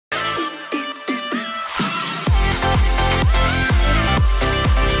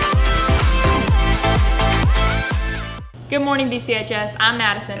Good morning, BCHS. I'm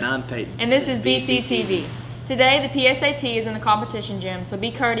Madison. And I'm Peyton. And this is BCTV. Today, the PSAT is in the competition gym, so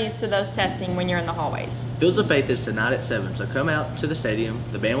be courteous to those testing when you're in the hallways. Fields of Faith is tonight at 7, so come out to the stadium.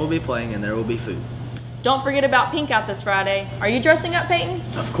 The band will be playing and there will be food. Don't forget about pink out this Friday. Are you dressing up, Peyton?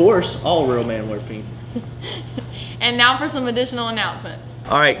 Of course, all real men wear pink. And now for some additional announcements.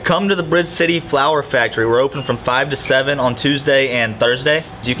 All right, come to the Bridge City Flower Factory. We're open from 5 to 7 on Tuesday and Thursday.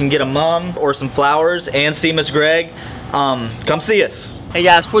 You can get a mum or some flowers and see Miss Greg. Come see us. Hey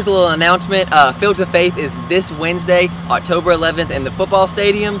guys, quick little announcement. Fields of Faith is this Wednesday, October 11th in the football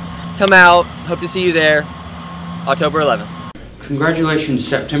stadium. Come out, hope to see you there, October 11th. Congratulations,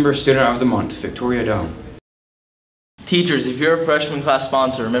 September Student of the Month, Victoria Dome. Teachers, if you're a freshman class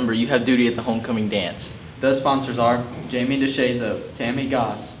sponsor, remember you have duty at the homecoming dance. Those sponsors are Jamie DeShazo, Tammy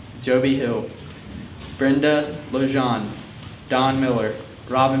Goss, Joby Hill, Brenda Lejean, Don Miller,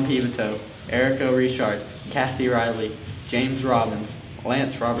 Robin Pivoto, Erica Richard, Kathy Riley, James Robbins,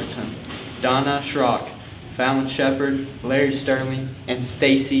 Lance Robertson, Donna Schrock, Fallon Shepard, Larry Sterling, and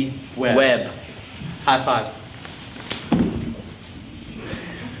Stacy Webb. High five.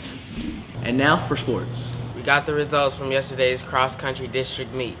 And now for sports. We got the results from yesterday's cross-country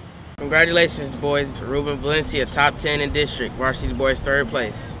district meet. Congratulations, boys, to Ruben Valencia, top 10 in district, varsity boys 3rd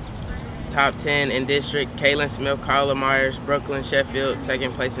place. Top 10 in district, Kaylin Smith, Carla Myers, Brooklyn Sheffield,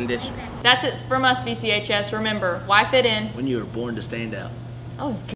 2nd place in district. That's it from us, BCHS. Remember, why fit in When you were born to stand out. That was